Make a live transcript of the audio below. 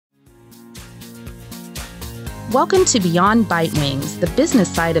Welcome to Beyond Bite Wings, the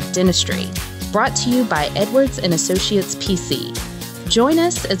business side of dentistry, brought to you by Edwards and Associates PC. Join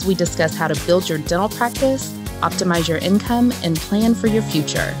us as we discuss how to build your dental practice, optimize your income, and plan for your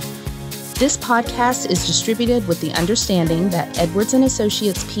future. This podcast is distributed with the understanding that Edwards and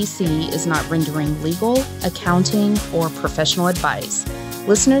Associates PC is not rendering legal, accounting, or professional advice.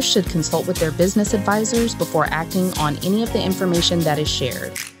 Listeners should consult with their business advisors before acting on any of the information that is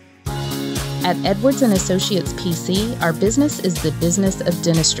shared. At Edwards and Associates PC, our business is the business of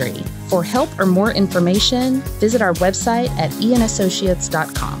dentistry. For help or more information, visit our website at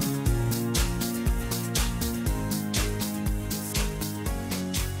enassociates.com.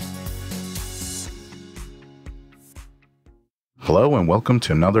 Hello and welcome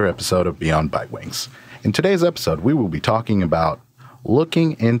to another episode of Beyond Bite Wings. In today's episode, we will be talking about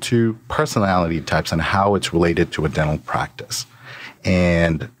looking into personality types and how it's related to a dental practice.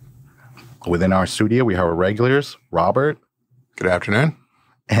 And within our studio, we have our regulars, Robert. Good afternoon.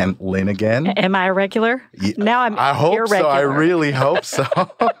 And Lynn again. Am I a regular? Now I'm I hope irregular. so. I really hope so.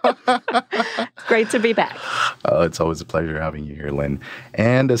 Great to be back. It's always a pleasure having you here, Lynn.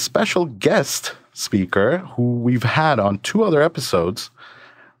 And a special guest speaker who we've had on 2 other episodes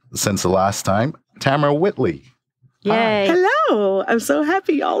since the last time, Tamara Whitley. Yay. Hello. I'm so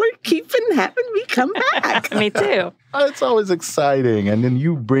happy y'all are keeping having me come back. Me too. It's always exciting. And then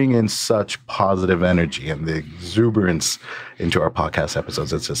you bring in such positive energy and the exuberance into our podcast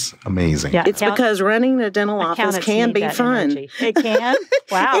episodes. It's just amazing. Yeah, it's because running a dental office can be fun. Energy. It can?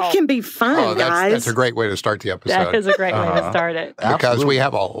 Wow. It can be fun, guys. That's a great way to start the episode. That is a great way to start it. Because Absolutely. we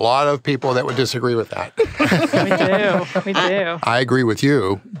have a lot of people that would disagree with that. We do. I agree with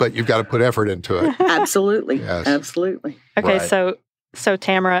you, but you've got to put effort into it. Absolutely. Yes. Absolutely. Okay, Right. so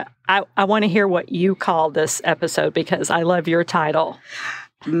Tamara, I want to hear what you call this episode because I love your title.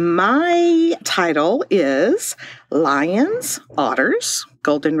 My title is Lions, Otters,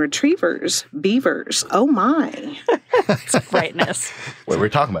 Golden Retrievers, Beavers. Oh, my. It's greatness. Wait, we're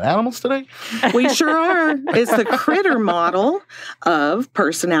talking about animals today? We sure are. It's the critter model of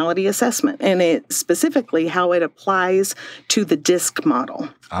personality assessment, and it specifically how it applies to the DISC model.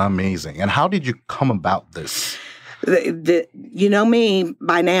 Amazing. And how did you come about this? You know me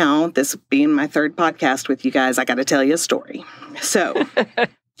by now, this being my 3rd podcast with you guys, I got to tell you a story. So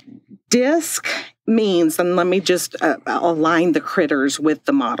DISC means, and let me just align the critters with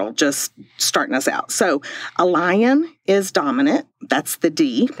the model, just starting us out. So a lion is dominant. That's the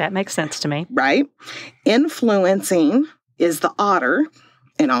D. That makes sense to me. Right? Influencing is the otter,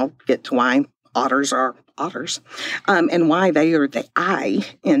 and I'll get to why otters are otters, and why they are the I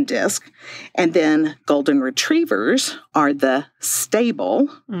in DISC. And then golden retrievers are the stable,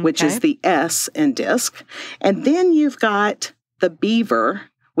 which is the S in DISC. And then you've got the beaver,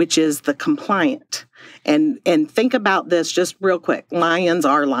 which is the compliant. And think about this just real quick. Lions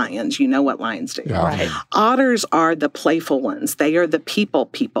are lions. You know what lions do. Yeah. Right. Otters are the playful ones. They are the people.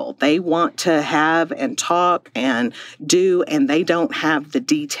 They want to have and talk and do, and they don't have the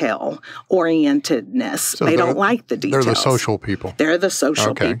detail-orientedness. So they don't like the details. They're the social people. They're the social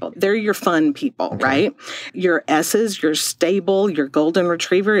Okay. people. They're your fun people, right? Your S's, your stable, your golden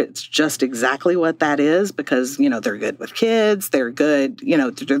retriever, it's just exactly what that is because, they're good with kids. They're good,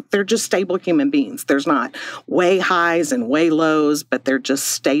 they're just stable human beings. There's not way highs and way lows, but they're just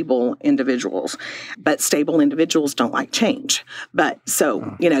stable individuals. But stable individuals don't like change. But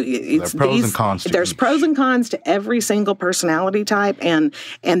so, it's There are pros and cons to there's each. pros and cons to every single personality type. And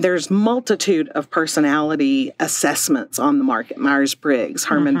there's multitude of personality assessments on the market. Myers-Briggs,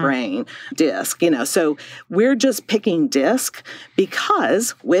 Herman Brain, DISC, so we're just picking DISC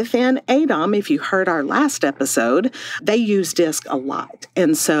because within ADOM, if you heard our last episode, they use DISC a lot.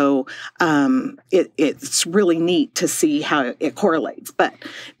 And so it's really neat to see how it correlates. But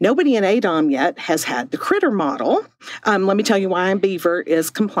nobody in ADOM yet has had the critter model. Let me tell you why beaver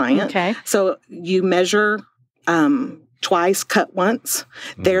is compliant. Okay. So you measure twice, cut once.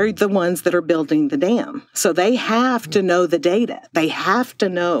 They're the ones that are building the dam. So they have to know the data. They have to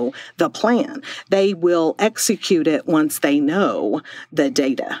know the plan. They will execute it once they know the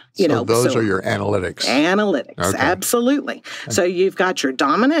data. Those are your analytics. Analytics, Okay. absolutely. So you've got your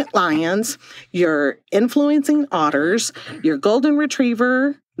dominant lions, your influencing otters, your golden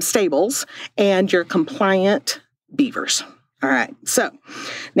retriever stables, and your compliant beavers. All right. So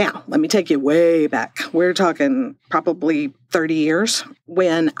now let me take you way back. We're talking probably 30 years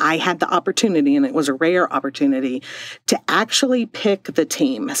when I had the opportunity, and it was a rare opportunity, to actually pick the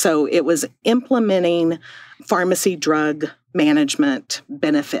team. So it was implementing pharmacy drug management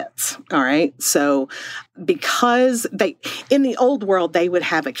benefits. All right. So because in the old world, they would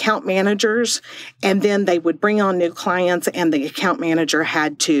have account managers, and then they would bring on new clients, and the account manager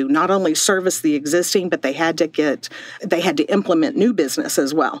had to not only service the existing, but they had to implement new business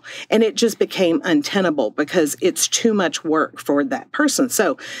as well. And it just became untenable because it's too much work for that person.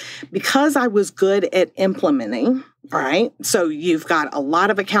 So because I was good at implementing, all right. So you've got a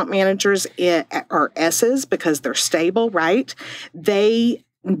lot of account managers are S's because they're stable, right? They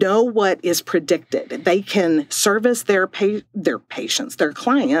know what is predicted. They can service their patients, their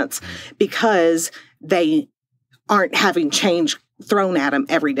clients, because they aren't having change thrown at them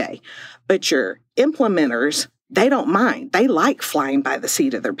every day. But your implementers, they don't mind. They like flying by the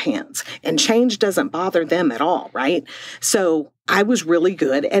seat of their pants, and change doesn't bother them at all, right? So I was really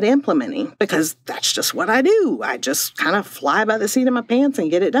good at implementing because that's just what I do. I just kind of fly by the seat of my pants and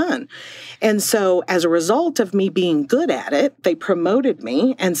get it done. And so as a result of me being good at it, they promoted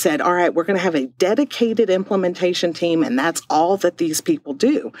me and said, all right, we're going to have a dedicated implementation team, and that's all that these people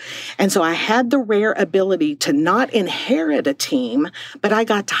do. And so I had the rare ability to not inherit a team, but I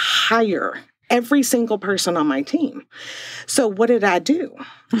got to hire every single person on my team. So what did I do?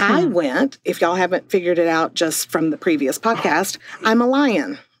 I went, if y'all haven't figured it out just from the previous podcast, I'm a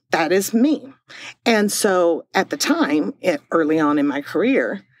lion. That is me. And so at the time, early on in my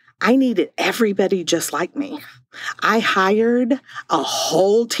career, I needed everybody just like me. I hired a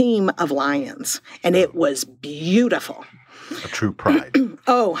whole team of lions, and it was beautiful. A true pride.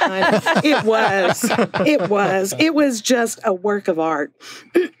 Oh, honey, it was. It was just a work of art.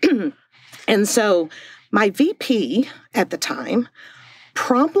 And so my VP at the time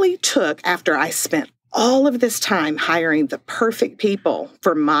promptly took, after I spent all of this time hiring the perfect people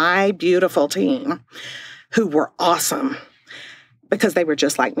for my beautiful team, who were awesome because they were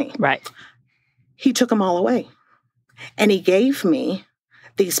just like me. Right. He took them all away. And he gave me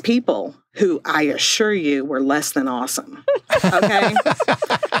these people who I assure you were less than awesome. Okay?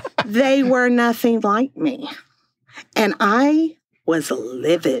 They were nothing like me. And I was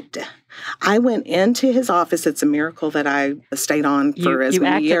livid. I went into his office. It's a miracle that I stayed on for as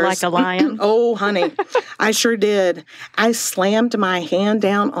many years. You acted like a lion? Oh, honey, I sure did. I slammed my hand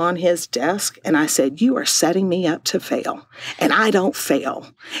down on his desk and I said, you are setting me up to fail. And I don't fail.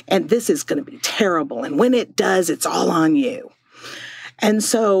 And this is going to be terrible. And when it does, it's all on you. And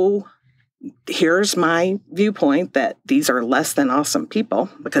so here's my viewpoint that these are less than awesome people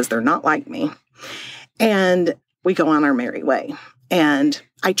because they're not like me. And we go on our merry way. And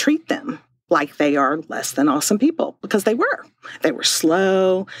I treat them like they are less than awesome people because they were. They were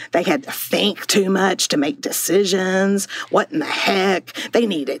slow. They had to think too much to make decisions. What in the heck? They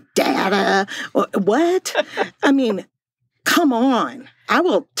needed data. What? I mean, come on. I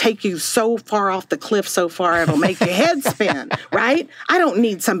will take you so far off the cliff so far it'll make your head spin, right? I don't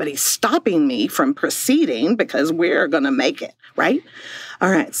need somebody stopping me from proceeding because we're going to make it, right?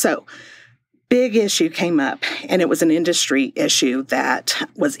 All right, so big issue came up, and it was an industry issue that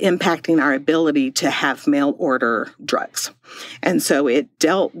was impacting our ability to have mail order drugs. And so it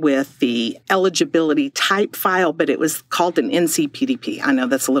dealt with the eligibility type file, but it was called an NCPDP. I know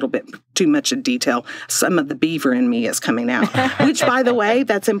that's a little bit too much in detail. Some of the beaver in me is coming out, which, by the way,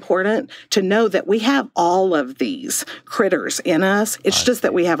 that's important to know that we have all of these critters in us. It's just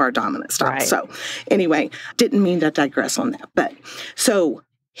that we have our dominant style. Right. So anyway, didn't mean to digress on that. But so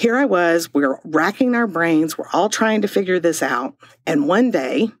here I was, we're racking our brains. We're all trying to figure this out. And one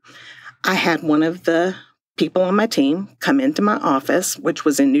day I had one of the people on my team come into my office, which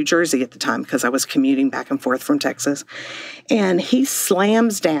was in New Jersey at the time because I was commuting back and forth from Texas. And he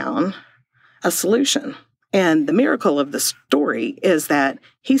slams down a solution. And the miracle of the story is that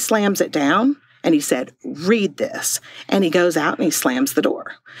he slams it down and he said, read this. And he goes out and he slams the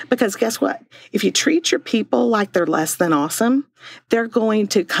door. Because guess what? If you treat your people like they're less than awesome, they're going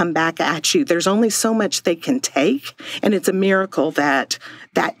to come back at you. There's only so much they can take. And it's a miracle that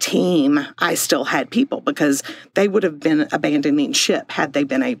that team, I still had people because they would have been abandoning ship had they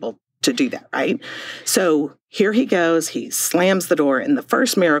been able to do that, right? So here he goes, he slams the door, and the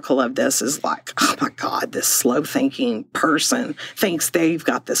first miracle of this is like, oh my God, this slow-thinking person thinks they've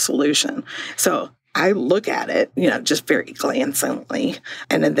got the solution. So I look at it, just very glancingly,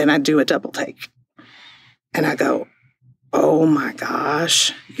 and then I do a double take. And I go, oh my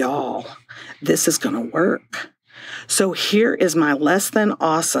gosh, y'all, this is going to work. So here is my less than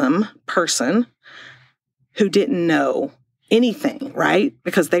awesome person who didn't know anything, right?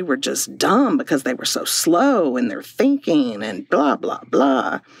 Because they were just dumb because they were so slow in their thinking and blah, blah,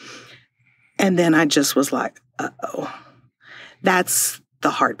 blah. And then I just was like, uh-oh, that's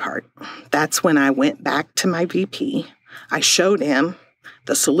the hard part. That's when I went back to my VP. I showed him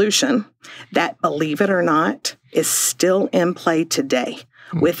the solution that, believe it or not, is still in play today.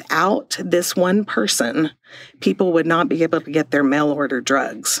 Without this one person, people would not be able to get their mail order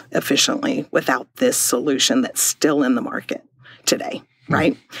drugs efficiently without this solution that's still in the market today,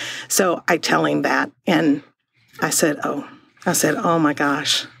 right? So I tell him that, and I said, oh my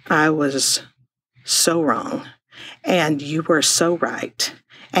gosh, I was so wrong, and you were so right.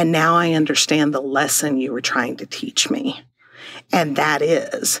 And now I understand the lesson you were trying to teach me. And that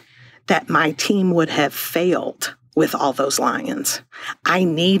is that my team would have failed with all those lions. I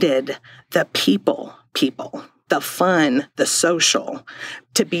needed the people, the fun, the social,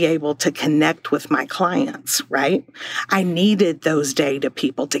 to be able to connect with my clients, right? I needed those data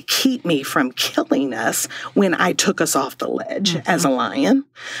people to keep me from killing us when I took us off the ledge as a lion.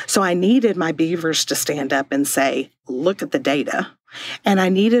 So I needed my beavers to stand up and say, look at the data. And I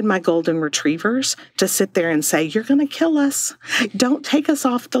needed my golden retrievers to sit there and say, you're going to kill us. Don't take us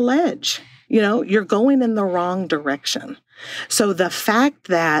off the ledge. You're going in the wrong direction. So the fact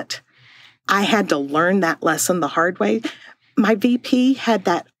that I had to learn that lesson the hard way, my VP had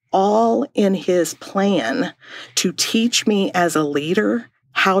that all in his plan to teach me as a leader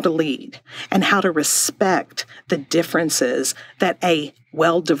how to lead and how to respect the differences that a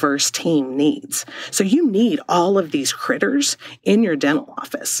well-diverse team needs. So you need all of these critters in your dental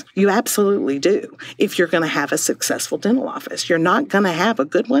office. You absolutely do. If you're going to have a successful dental office, you're not going to have a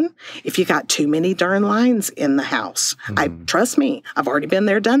good one if you got too many darn lines in the house. Trust me, I've already been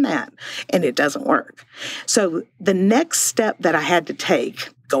there, done that, and it doesn't work. So the next step that I had to take,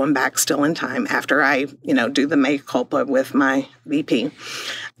 going back still in time after I, do the mea culpa with my VP,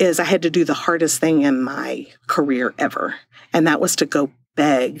 is I had to do the hardest thing in my career ever. And that was to go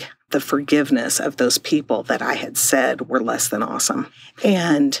beg the forgiveness of those people that I had said were less than awesome.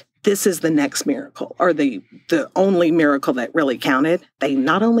 And this is the next miracle, or the only miracle that really counted. They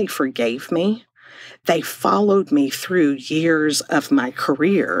not only forgave me, they followed me through years of my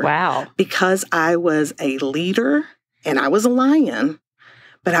career. Wow. Because I was a leader and I was a lion,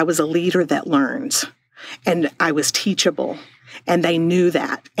 but I was a leader that learns, and I was teachable, and they knew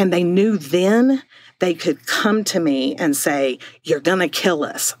that. And they knew then they could come to me and say, you're going to kill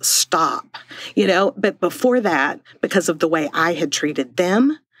us, stop. But before that, because of the way I had treated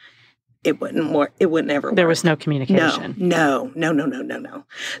them, it wouldn't ever work. There was no communication. No.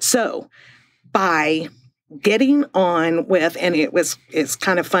 So by getting on with, and it's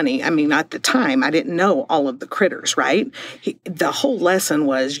kind of funny. I mean, at the time, I didn't know all of the critters, right? The whole lesson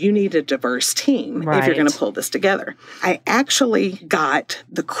was you need a diverse team if you're going to pull this together. I actually got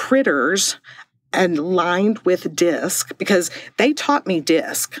the critters aligned with DISC because they taught me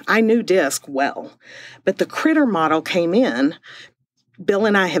DISC. I knew DISC well, but the critter model came in. Bill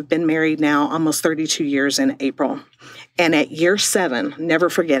and I have been married now almost 32 years in April. And at year 7, never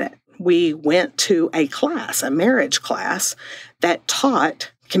forget it, we went to a class, a marriage class, that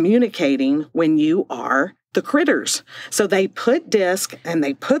taught communicating when you are the critters. So they put DISC and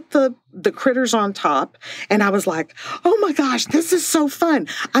they put the critters on top. And I was like, oh my gosh, this is so fun.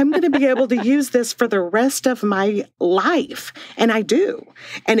 I'm going to be able to use this for the rest of my life. And I do.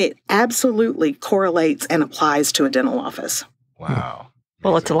 And it absolutely correlates and applies to a dental office. Wow.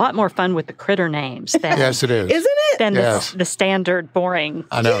 Well, it's a lot more fun with the critter names than, yes, it is. Isn't it? Than the standard, boring.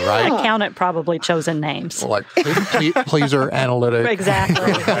 I know, right? Accountant probably chosen names. Like pleaser, analytic. Exactly.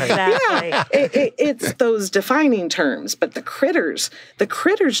 Yeah, it's those defining terms, but the critters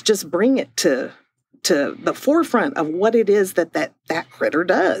just bring it to the forefront of what it is that critter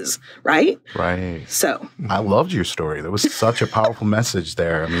does, right? Right. So I loved your story. There was such a powerful message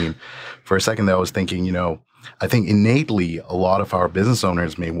there. I mean, for a second there, I was thinking, I think innately a lot of our business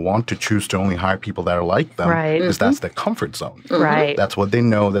owners may want to choose to only hire people that are like them because that's their comfort zone. Right. That's what they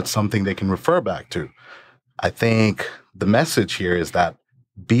know. That's something they can refer back to. I think the message here is that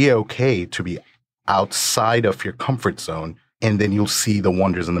be okay to be outside of your comfort zone, and then you'll see the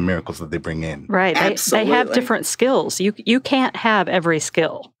wonders and the miracles that they bring in. Right. They have different skills. You can't have every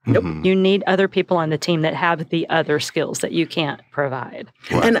skill. Nope. You need other people on the team that have the other skills that you can't provide.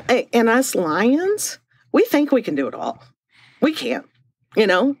 Right. And us lions, we think we can do it all. We can't,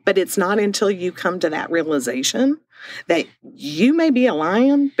 but it's not until you come to that realization that you may be a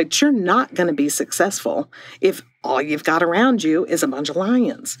lion, but you're not going to be successful if all you've got around you is a bunch of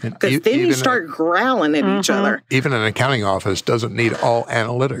lions. Because then you start growling at each other. Even an accounting office doesn't need all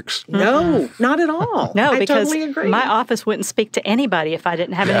analytics. No, not at all. No, I because totally agree. my office wouldn't speak to anybody if I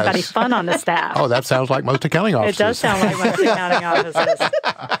didn't have anybody fun on the staff. Oh, that sounds like most accounting offices. It does sound like most accounting offices.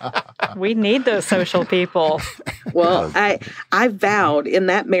 We need those social people. Well, I vowed in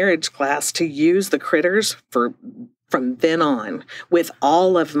that marriage class to use the critters from then on with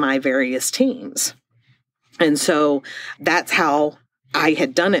all of my various teams. And so that's how I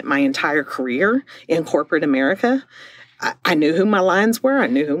had done it my entire career in corporate America. I knew who my lions were. I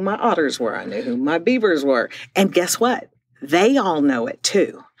knew who my otters were. I knew who my beavers were. And guess what? They all know it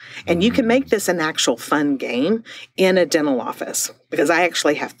too. And you can make this an actual fun game in a dental office because I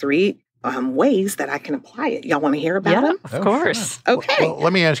actually have 3 ways that I can apply it. Y'all want to hear about them? Of course. Okay. Well,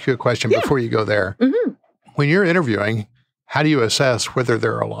 let me ask you a question before you go there. Mm-hmm. When you're interviewing, how do you assess whether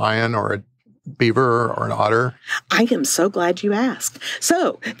they're a lion or a beaver or an otter? I am so glad you asked.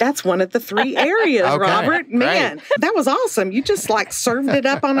 So that's one of the 3 areas, Okay, Robert. Man, great. that was awesome. You just like served it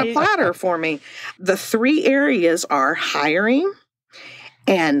up on a platter for me. The 3 areas are hiring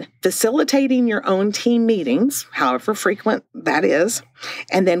and facilitating your own team meetings, however frequent that is,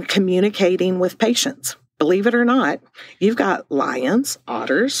 and then communicating with patients. Believe it or not, you've got lions,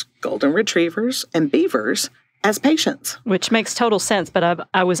 otters, golden retrievers, and beavers as patients. Which makes total sense, but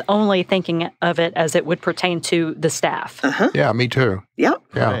I was only thinking of it as it would pertain to the staff. Yeah, me too. Yep.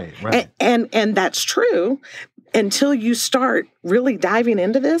 Yeah. Right. And that's true until you start really diving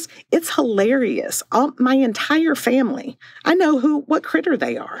into this. It's hilarious. My entire family, I know what critter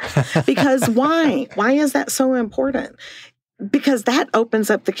they are. Because why? Why is that so important? Because that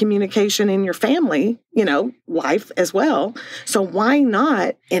opens up the communication in your family, life as well. So why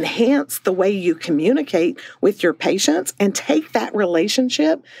not enhance the way you communicate with your patients and take that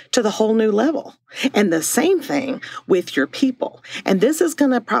relationship to the whole new level? And the same thing with your people. And this is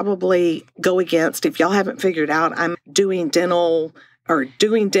going to probably go against, if y'all haven't figured out, I'm doing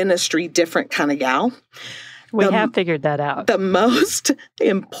dentistry different kind of gal. We have figured that out. The most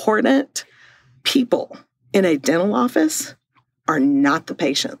important people in a dental office are not the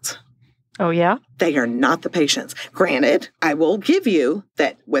patients. Oh, yeah? They are not the patients. Granted, I will give you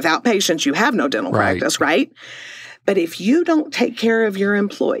that without patients, you have no dental practice, right? But if you don't take care of your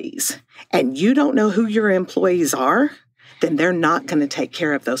employees and you don't know who your employees are, then they're not going to take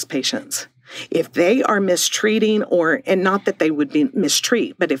care of those patients. If they are mistreating and not that they would be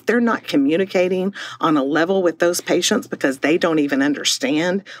mistreat, but if they're not communicating on a level with those patients because they don't even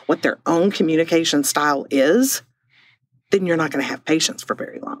understand what their own communication style is, then you're not going to have patients for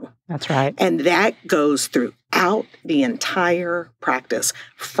very long. That's right. And that goes throughout the entire practice,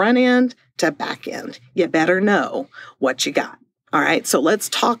 front end to back end. You better know what you got. All right. So let's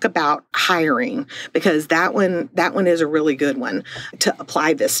talk about hiring because that one is a really good one to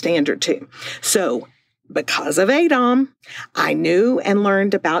apply this standard to. So because of ADOM, I knew and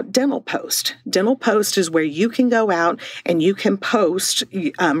learned about Dental Post. Dental Post is where you can go out and you can post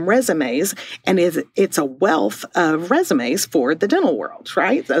resumes, and it's a wealth of resumes for the dental world,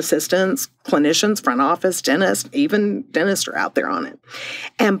 right? Assistants, clinicians, front office, dentists, even dentists are out there on it.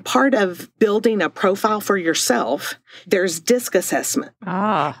 And part of building a profile for yourself, there's DISC assessment.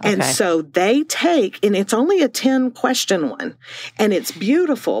 Ah, okay. And so they take, and it's only a 10-question one, and it's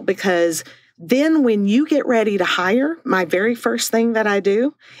beautiful because then when you get ready to hire, my very first thing that I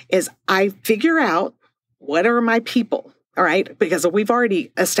do is I figure out what are my people, all right? Because we've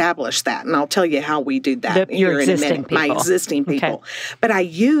already established that, and I'll tell you how we do that here in a minute. My existing people. Okay. But I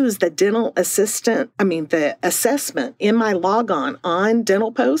use the the assessment in my logon on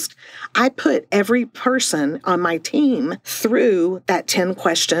Dental Post. I put every person on my team through that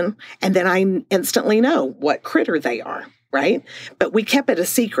 10-question, and then I instantly know what critter they are. Right? But we kept it a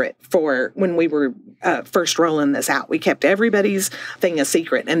secret for when we were first rolling this out. We kept everybody's thing a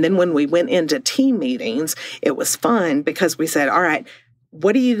secret. And then when we went into team meetings, it was fun because we said, all right,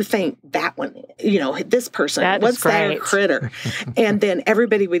 what do you think that one, this person, what's their critter? And then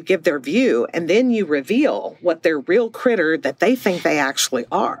everybody would give their view, and then you reveal what their real critter that they think they actually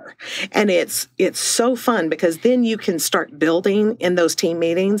are. And it's so fun because then you can start building in those team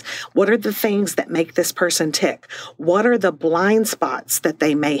meetings. What are the things that make this person tick? What are the blind spots that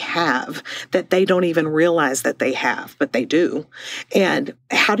they may have that they don't even realize that they have, but they do? And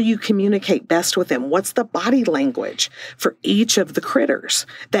how do you communicate best with them? What's the body language for each of the critters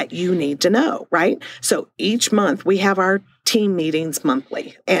that you need to know, right? So each month we have our team meetings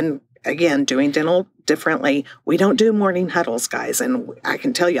monthly. And again, doing dental differently. We don't do morning huddles, guys, and I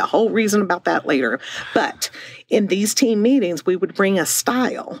can tell you a whole reason about that later. But in these team meetings, we would bring a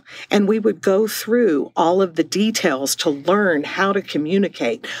style and we would go through all of the details to learn how to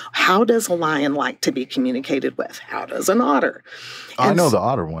communicate. How does a lion like to be communicated with? How does an otter? I know the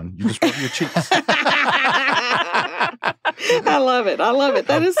otter one. You just rub your cheeks. I love it. I love it.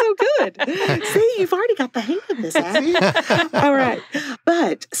 That is so good. See, you've already got the hang of this, Abby. All right.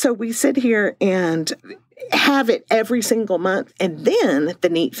 But so we sit here and have it every single month. And then the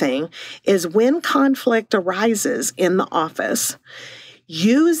neat thing is when conflict arises in the office,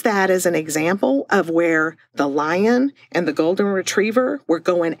 use that as an example of where the lion and the golden retriever were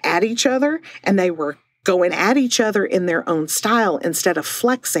going at each other, and they were going at each other in their own style instead of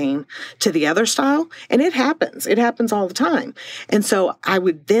flexing to the other style. And it happens. It happens all the time. And so I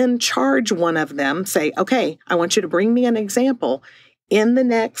would then charge one of them, say, okay, I want you to bring me an example in the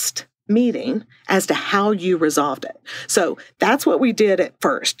next meeting as to how you resolved it. So that's what we did at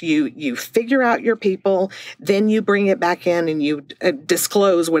first. You figure out your people, then you bring it back in and you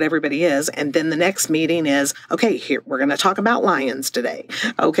disclose what everybody is. And then the next meeting is, okay, here, we're going to talk about lions today.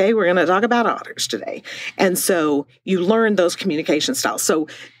 Okay, we're going to talk about otters today. And so you learn those communication styles. So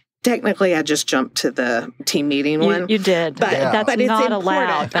technically, I just jumped to the team meeting one. You did. But, That's but it's not important.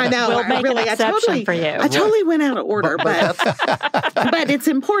 allowed. I know. We'll make an exception for you. I totally went out of order, but it's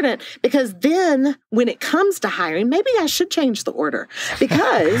important because then when it comes to hiring, maybe I should change the order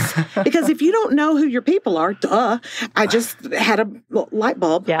because if you don't know who your people are, I just had a light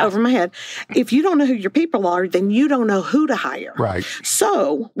bulb over my head. If you don't know who your people are, then you don't know who to hire. Right.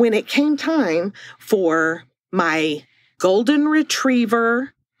 So when it came time for my golden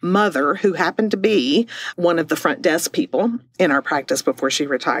retriever mother, who happened to be one of the front desk people in our practice before she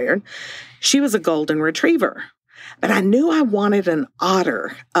retired, she was a golden retriever. But I knew I wanted an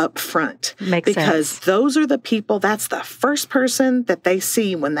otter up front. Makes because sense. Those are the people, that's the first person that they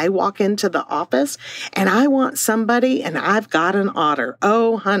see when they walk into the office. And I want somebody, and I've got an otter.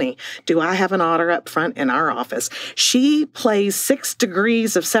 Oh, honey, do I have an otter up front in our office? She plays 6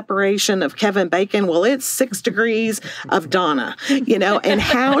 degrees of separation of Kevin Bacon. Well, it's 6 degrees of Donna, and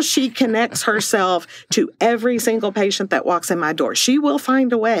how she connects herself to every single patient that walks in my door. She will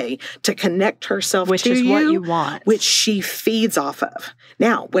find a way to connect herself Which to is you. what you want. Which she feeds off of.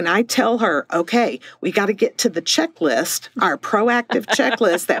 Now, when I tell her, okay, we got to get to the checklist, our proactive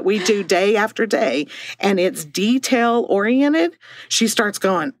checklist that we do day after day, and it's detail oriented, she starts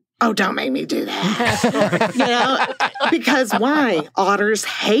going, oh, don't make me do that. Because why? Otters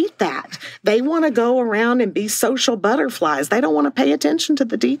hate that. They want to go around and be social butterflies. They don't want to pay attention to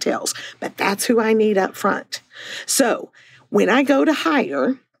the details, but that's who I need up front. So when I go to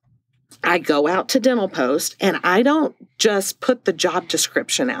hire, I go out to Dental Post and I don't just put the job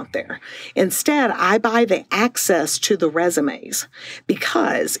description out there. Instead, I buy the access to the resumes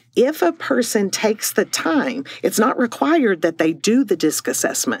because if a person takes the time, it's not required that they do the DISC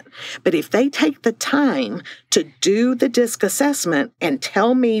assessment, but if they take the time to do the DISC assessment and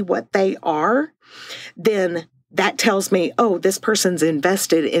tell me what they are, then that tells me, oh, this person's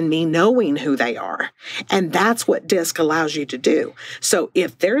invested in me knowing who they are. And that's what DISC allows you to do. So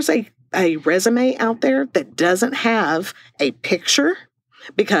if there's a resume out there that doesn't have a picture,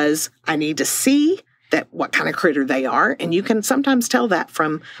 because I need to see that what kind of critter they are. And you can sometimes tell that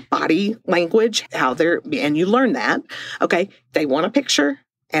from body language, and you learn that. Okay, they want a picture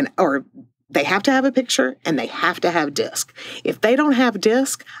or they have to have a picture and they have to have DISC. If they don't have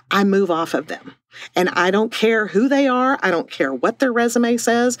DISC, I move off of them. And I don't care who they are. I don't care what their resume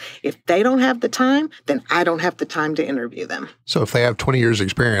says. If they don't have the time, then I don't have the time to interview them. So if they have 20 years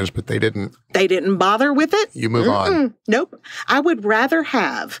experience, but they didn't bother with it, you move on. Nope. I would rather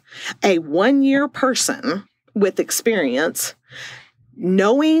have a 1-year person with experience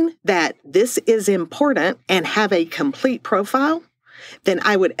knowing that this is important and have a complete profile than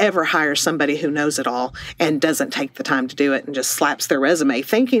I would ever hire somebody who knows it all and doesn't take the time to do it and just slaps their resume,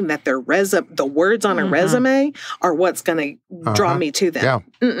 thinking that the words on a resume are what's going to draw me to them.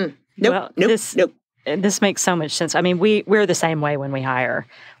 Yeah. Nope. Nope. This makes so much sense. I mean, we're the same way when we hire.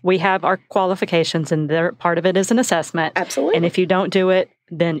 We have our qualifications, and part of it is an assessment. Absolutely. And if you don't do it,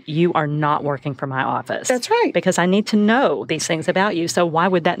 then you are not working for my office. That's right. Because I need to know these things about you. So why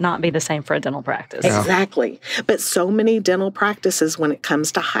would that not be the same for a dental practice? Exactly. But so many dental practices, when it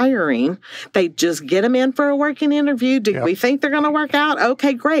comes to hiring, they just get them in for a working interview. Do we think they're going to work out?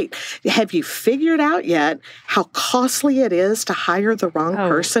 Okay, great. Have you figured out yet how costly it is to hire the wrong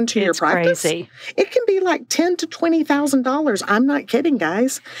person to your practice? Crazy. It can be like $10,000 to $20,000. I'm not kidding,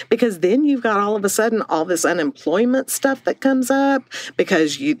 guys. Because then you've got all of a sudden all this unemployment stuff that comes up because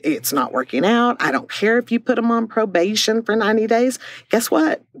because it's not working out. I don't care if you put them on probation for 90 days. Guess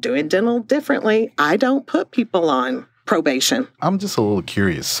what? Doing dental differently, I don't put people on probation. I'm just a little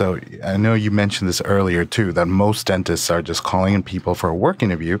curious. So I know you mentioned this earlier too, that most dentists are just calling in people for a work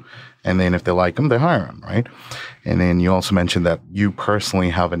interview, and then if they like them, they hire them, right? And then you also mentioned that you personally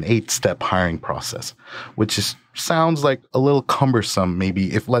have an 8-step hiring process, which sounds like a little cumbersome.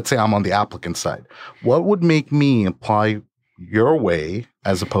 Maybe if, let's say, I'm on the applicant side, what would make me apply your way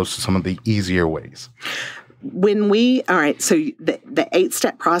as opposed to some of the easier ways? All right, so the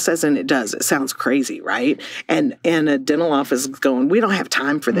 8-step process, and it sounds crazy, right? And a dental office is going, we don't have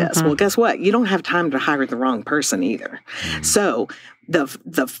time for this. Mm-hmm. Well, guess what? You don't have time to hire the wrong person either. Mm-hmm. So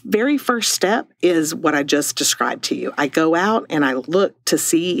the very first step is what I just described to you. I go out and I look to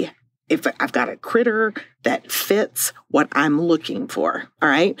see if I've got a critter that fits what I'm looking for, all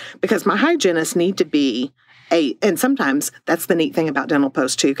right? Because my hygienists need to be and sometimes that's the neat thing about Dental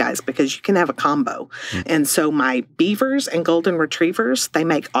Post too, guys, because you can have a combo. Mm-hmm. And so my beavers and golden retrievers, they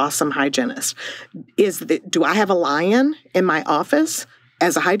make awesome hygienists. Do I have a lion in my office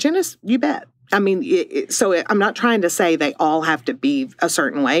as a hygienist? You bet. I mean, so I'm not trying to say they all have to be a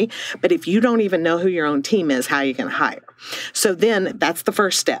certain way, but if you don't even know who your own team is, how are you going to hire? So then that's the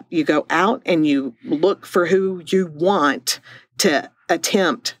first step. You go out and you look for who you want to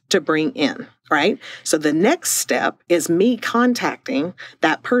attempt to bring in. Right? So the next step is me contacting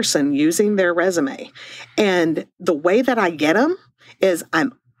that person using their resume. And the way that I get them is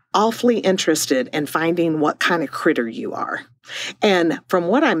I'm awfully interested in finding what kind of critter you are. And from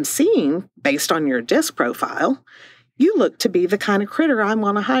what I'm seeing, based on your disc profile, you look to be the kind of critter I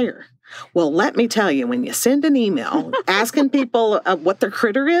want to hire. Well, let me tell you, when you send an email asking people what their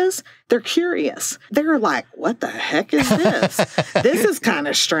critter is, they're curious. They're like, what the heck is this? This is kind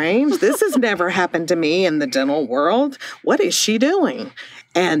of strange. This has never happened to me in the dental world. What is she doing?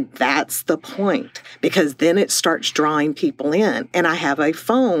 And that's the point, because then it starts drawing people in. And I have a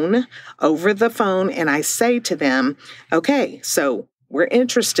phone over the phone, and I say to them, okay, so we're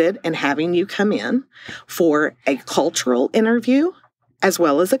interested in having you come in for a cultural interview as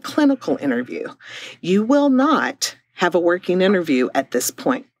well as a clinical interview. You will not have a working interview at this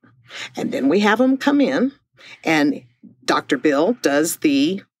point. And then we have them come in, and Dr. Bill does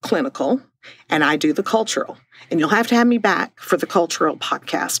the clinical, and I do the cultural. And you'll have to have me back for the cultural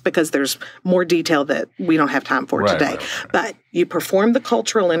podcast because there's more detail that we don't have time for today. Right. But you perform the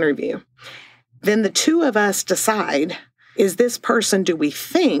cultural interview. Then the two of us decide, is this person, do we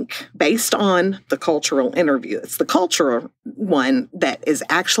think, based on the cultural interview? It's the cultural one that is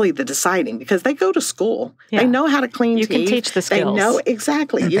actually the deciding, because they go to school. Yeah. They know how to clean teeth. You can teach the skills. They know,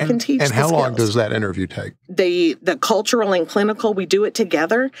 exactly. You can teach the skills. And how long does that interview take? The cultural and clinical, we do it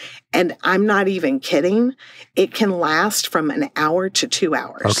together. And I'm not even kidding. It can last from an hour to 2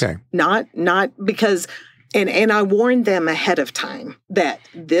 hours. Okay. Not because... And I warned them ahead of time that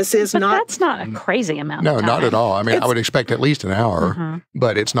this is but that's not a crazy amount of time. No, not at all. I mean, I would expect at least an hour,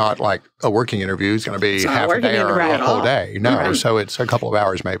 but it's not like a working interview is going to be half a day or a whole day. No, so it's a couple of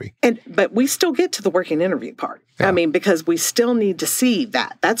hours maybe. But we still get to the working interview part. Yeah. I mean, because we still need to see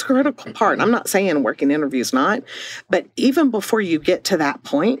that. That's a critical part. I'm not saying a working interview is not, but even before you get to that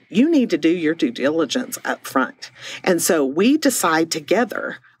point, you need to do your due diligence up front. And so we decide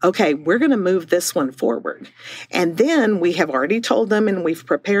together, okay, we're going to move this one forward. And then we have already told them, and we've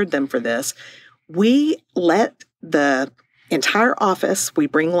prepared them for this. We let the entire office, we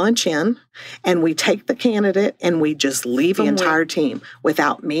bring lunch in, and we take the candidate and we just leave the entire team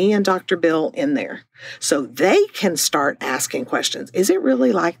without me and Dr. Bill in there. So they can start asking questions. Is it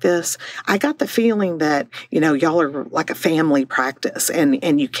really like this? I got the feeling that, y'all are like a family practice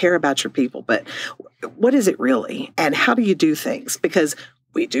and you care about your people, but what is it really? And how do you do things? Because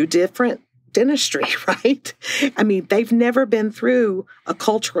we do different dentistry, right? I mean, they've never been through a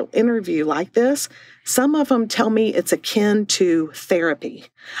cultural interview like this. Some of them tell me it's akin to therapy.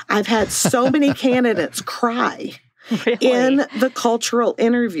 I've had so many candidates cry in the cultural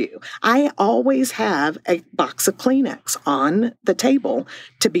interview. I always have a box of Kleenex on the table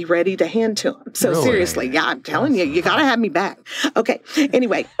to be ready to hand to them. So seriously, yeah, I'm telling you, you got to have me back. Okay.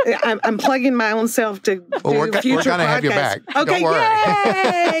 Anyway, I'm plugging my own self to do future we're gonna have you back. Okay. Don't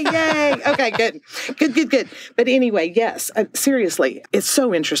worry. Yay. Okay, good. But anyway, yes, seriously, it's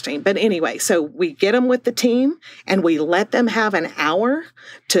so interesting. But anyway, so we get them with the team and we let them have an hour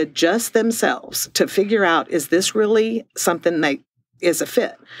to just themselves to figure out, is this really something that is a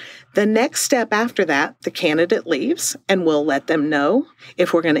fit? The next step after that, the candidate leaves and we'll let them know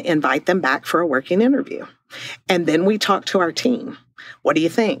if we're going to invite them back for a working interview. And then we talk to our team. What do you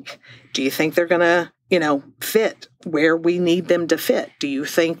think? Do you think they're going to fit where we need them to fit? Do you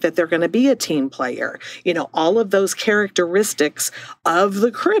think that they're going to be a team player? All of those characteristics of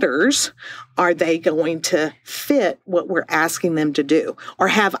the critters, are they going to fit what we're asking them to do? Or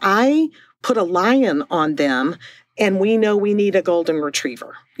have I put a lion on them and we know we need a golden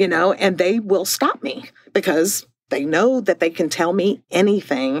retriever, and they will stop me because they know that they can tell me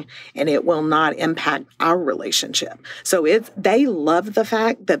anything and it will not impact our relationship. So they love the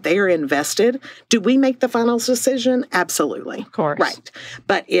fact that they are invested. Do we make the final decision? Absolutely. Of course. Right.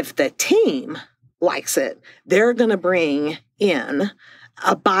 But if the team likes it, they're going to bring in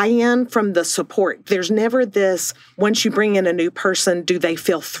a buy-in from the support. There's never this, once you bring in a new person, do they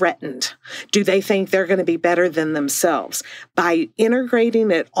feel threatened? Do they think they're going to be better than themselves? By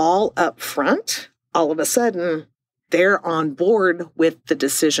integrating it all up front, all of a sudden, they're on board with the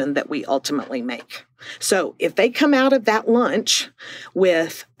decision that we ultimately make. So if they come out of that lunch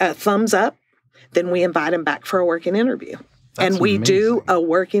with a thumbs up, then we invite them back for a working interview. That's and we amazing. Do a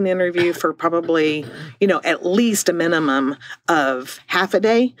working interview for probably, at least a minimum of half a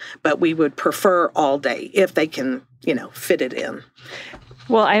day, but we would prefer all day if they can, fit it in.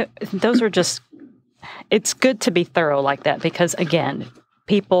 Well, those are just, it's good to be thorough like that because, again,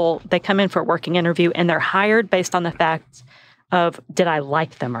 people, they come in for a working interview and they're hired based on the fact of, did I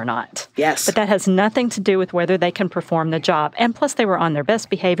like them or not? Yes. But that has nothing to do with whether they can perform the job. And plus, they were on their best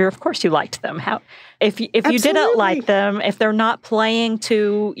behavior. Of course, you liked them. If you didn't like them, if they're not playing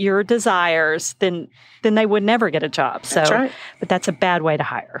to your desires, then they would never get a job. So, that's right. But that's a bad way to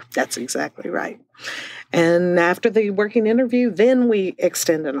hire. That's exactly right. And after the working interview, then we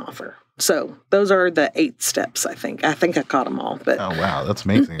extend an offer. So those are the 8 steps, I think. I think I caught them all. But oh, wow. That's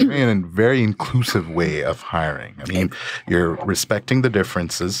amazing. I mean, a very inclusive way of hiring. I mean, you're respecting the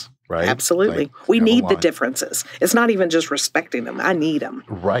differences, right? Absolutely. We need the differences. It's not even just respecting them. I need them.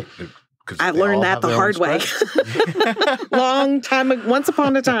 Right. I learned that the hard way. Long time, once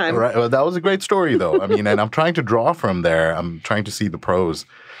upon a time. Right. Well, that was a great story, though. I mean, and I'm trying to draw from there. I'm trying to see the pros.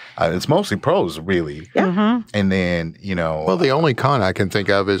 It's mostly pros, really. Yeah. Mm-hmm. And then, Well, the only con I can think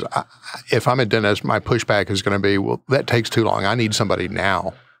of is if I'm a dentist, my pushback is going to be, well, that takes too long. I need somebody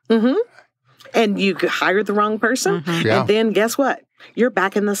now. Mm-hmm. And you could hire the wrong person. Mm-hmm. Yeah. And then guess what? You're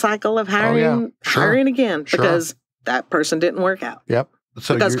back in the cycle of hiring again because that person didn't work out. Yep.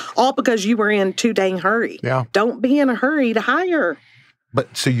 So because you were in too dang hurry. Yeah. Don't be in a hurry to hire.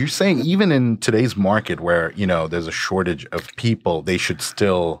 But so you're saying even in today's market where, there's a shortage of people, they should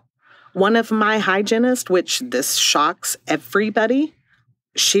still... One of my hygienists, which this shocks everybody,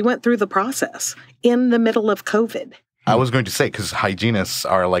 she went through the process in the middle of COVID. I was going to say, because hygienists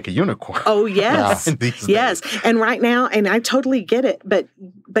are like a unicorn. Oh, yes. Yes. And right now, and I totally get it, but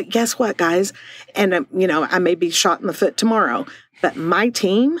guess what, guys? And, I may be shot in the foot tomorrow, but my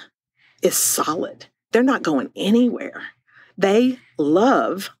team is solid. They're not going anywhere. They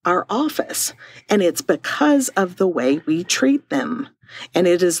love our office, and it's because of the way we treat them. And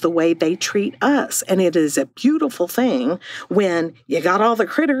it is the way they treat us. And it is a beautiful thing when you got all the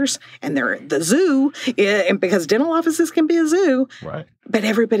critters and they're at the zoo, and because dental offices can be a zoo, right? But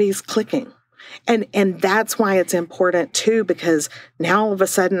everybody's clicking. And that's why it's important, too, because now all of a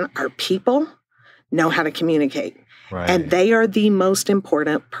sudden our people know how to communicate. Right. And they are the most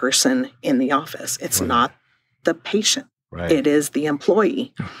important person in the office. It's not the patient. Right. It is the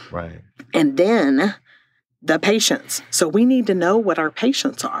employee. Right. And then the patients. So we need to know what our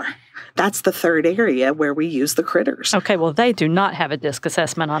patients are. That's the third area where we use the critters. Okay, well, they do not have a disc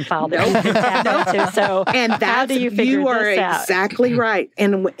assessment on file. So, and how do you figure you are this out? Exactly right.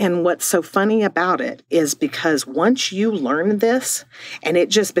 And what's so funny about it is because once you learn this and it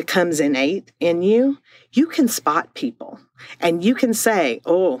just becomes innate in you, you can spot people and you can say,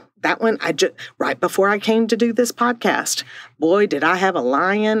 oh, that one, right before I came to do this podcast, boy, did I have a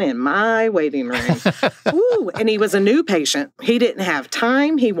lion in my waiting room. Ooh, and he was a new patient. He didn't have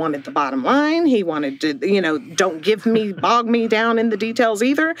time. He wanted the bottom line. He wanted to, don't bog me down in the details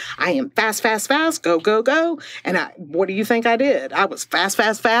either. I am fast, fast, fast, go, go, go. And what do you think I did? I was fast,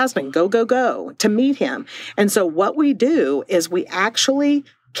 fast, fast, and go, go, go to meet him. And so what we do is we actually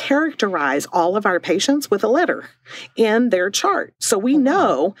characterize all of our patients with a letter in their chart. So we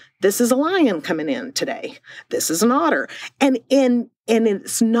know this is a lion coming in today. This is an otter. And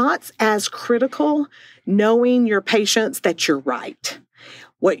it's not as critical knowing your patients that you're right.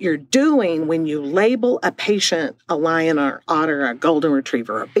 What you're doing when you label a patient a lion or otter, a golden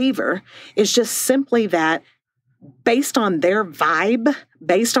retriever, or a beaver is just simply that based on their vibe,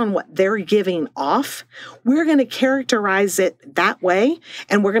 based on what they're giving off, we're going to characterize it that way.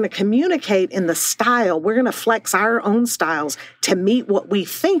 And we're going to communicate in the style. We're going to flex our own styles to meet what we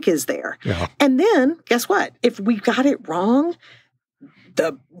think is there. Yeah. And then guess what? If we got it wrong,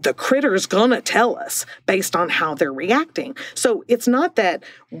 the critter's gonna tell us based on how they're reacting. So it's not that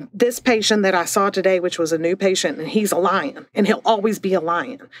this patient that I saw today, which was a new patient, and he's a lion, and he'll always be a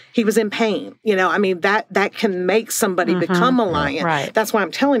lion. He was in pain. I mean, that can make somebody become a lion. Right. That's why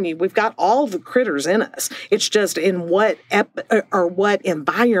I'm telling you, we've got all the critters in us. It's just in what what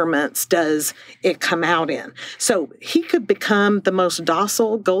environments does it come out in. So he could become the most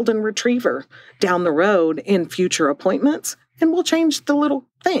docile golden retriever down the road in future appointments, and we'll change the little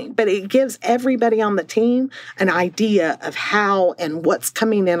thing. But it gives everybody on the team an idea of how and what's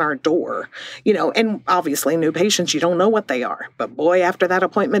coming in our door. And obviously new patients, you don't know what they are. But boy, after that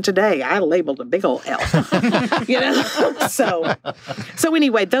appointment today, I labeled a big old L. So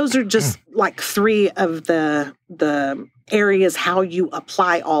anyway, those are just like 3 of the areas how you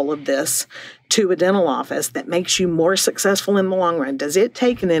apply all of this to a dental office that makes you more successful in the long run. Does it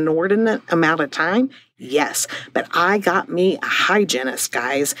take an inordinate amount of time? Yes. But I got me a hygienist,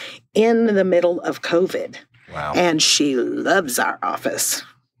 guys, in the middle of COVID. Wow. And she loves our office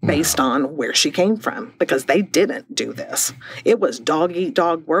based on where she came from, because they didn't do this. It was dog eat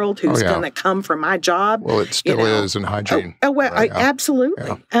dog world. Who's going to come for my job? Well, it still is in hygiene. Absolutely.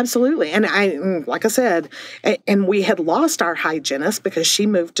 Yeah. Absolutely. And like I said, and we had lost our hygienist because she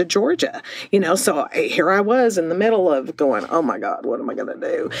moved to Georgia, so here I was in the middle of going, oh my God, what am I going to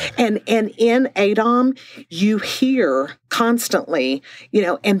do? And in ADOM, you hear constantly,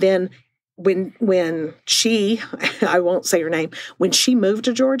 and then when she, I won't say her name, when she moved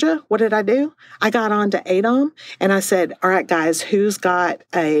to Georgia, what did I do? I got on to ADOM and I said, all right, guys, who's got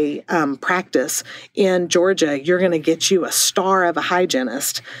a practice in Georgia? You're going to get you a star of a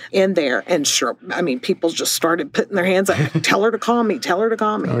hygienist in there. And sure, I mean, people just started putting their hands up. Tell her to call me. Tell her to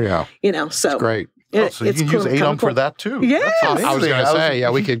call me. Oh, yeah. So. It's great. So you can use ADOM for that too. Yeah. I was going to say,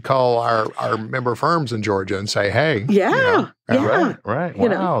 we could call our member firms in Georgia and say, hey. Yeah. Right.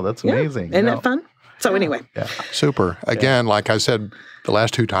 Wow, that's amazing. Isn't that fun? So anyway. Yeah. Super. Again, like I said the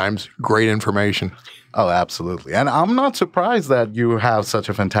last 2 times, great information. Oh, absolutely. And I'm not surprised that you have such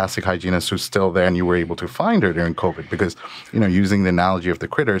a fantastic hygienist who's still there and you were able to find her during COVID because, using the analogy of the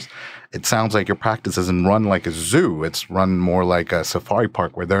critters, it sounds like your practice isn't run like a zoo. It's run more like a safari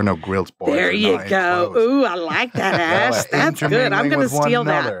park where there are no grills. There you go. Ooh, I like that, Ash. That's good. I'm going to steal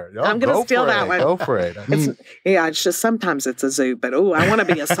that. I'm going to steal that one. Go for it. It's just sometimes it's a zoo, but I want to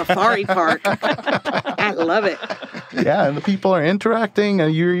be a safari park. I love it. Yeah, and the people are interacting,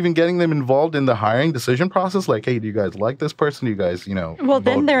 and you're even getting them involved in the hiring decision process. Like, hey, do you guys like this person? Do you guys, Well,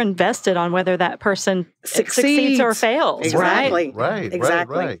 then they're invested on whether that person succeeds or fails, exactly. Right.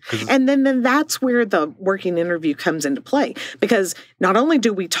 Exactly. Right. And then that's where the working interview comes into play, because not only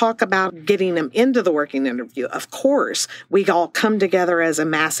do we talk about getting them into the working interview, of course, we all come together as a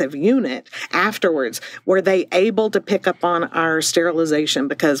massive unit afterwards. Were they able to pick up on our sterilization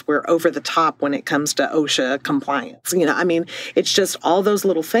because we're over the top when it comes to OSHA compliance? It's just all those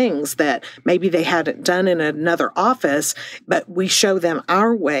little things that maybe they hadn't done in another office, but we show them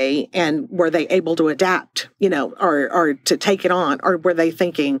our way, and were they able to adapt, or to take it on, or were they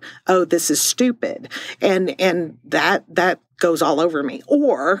thinking, oh, this is stupid, and that goes all over me.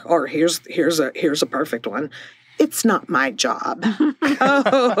 Or here's a perfect one. It's not my job.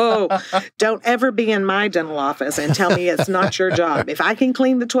 Don't ever be in my dental office and tell me it's not your job. If I can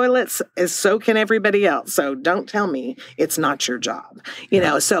clean the toilets, so can everybody else. So don't tell me it's not your job.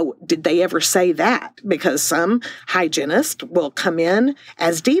 So did they ever say that? Because some hygienists will come in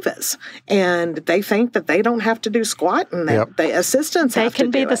as divas and they think that they don't have to do squat and that the assistants have to do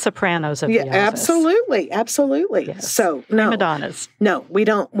it. They can be the Sopranos of the office. Absolutely. Yes. So no. Madonnas. No, we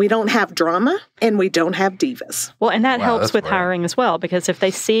don't have drama and we don't have divas. Well, and that helps with hiring as well, because if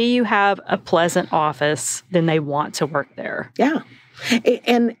they see you have a pleasant office, then they want to work there. Yeah.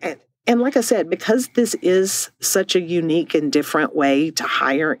 And like I said, because this is such a unique and different way to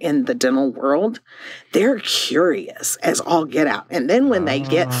hire in the dental world, they're curious as all get out. And then when they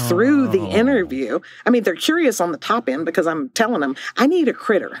get through the interview, they're curious on the top end because I'm telling them, I need a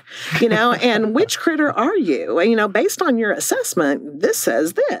critter, and which critter are you? Based on your assessment, this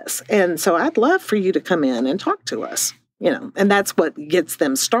says this. And so I'd love for you to come in and talk to us, and that's what gets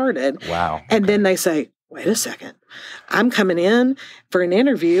them started. Wow. And then they say, wait a second, I'm coming in for an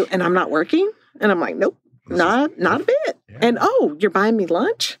interview and I'm not working? And I'm like, nope, not a bit. Yeah. And, you're buying me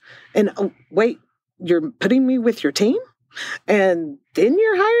lunch? And, wait, you're putting me with your team? And then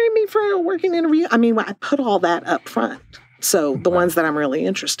you're hiring me for a working interview? I mean, I put all that up front. So the ones that I'm really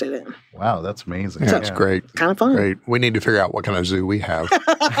interested in. Wow, that's amazing. Yeah, that's great. Kind of fun. Great. We need to figure out what kind of zoo we have.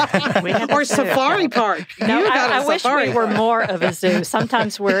 Or safari park. No, I wish we were more of a zoo.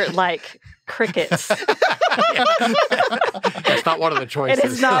 Sometimes we're like crickets. That's not one of the choices. It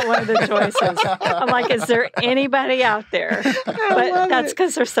is not one of the choices. I'm like, is there anybody out there? But that's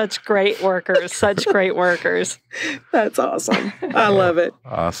because they're such great workers, That's awesome. I love it.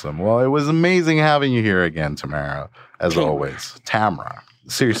 Awesome. Well, it was amazing having you here again, Tamara, as always. Tamara.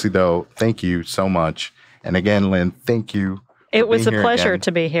 Seriously, though, thank you so much. And again, Lynn, thank you. It was a pleasure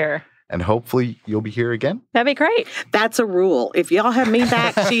to be here. And hopefully you'll be here again. That'd be great. That's a rule. If y'all have me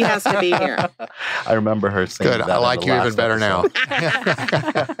back, she has to be here. I remember her saying that. Good. I like you even better now.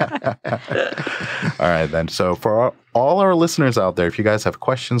 All right, then. So for all our listeners out there, if you guys have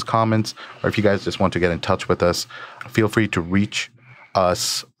questions, comments, or if you guys just want to get in touch with us, feel free to reach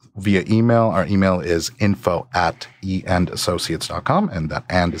us via email. Our email is info@eandassociates.com, and that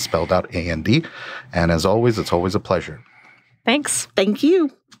and is spelled out A-N-D. And as always, it's always a pleasure. Thanks. Thank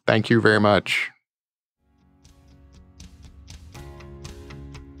you. Thank you very much.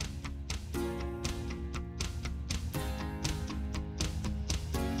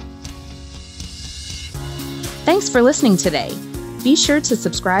 Thanks for listening today. Be sure to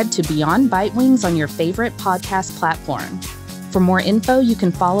subscribe to Beyond Bitewings on your favorite podcast platform. For more info, you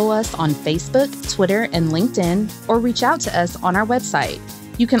can follow us on Facebook, Twitter, and LinkedIn, or reach out to us on our website.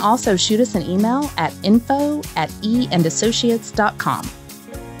 You can also shoot us an email at info@eandassociates.com.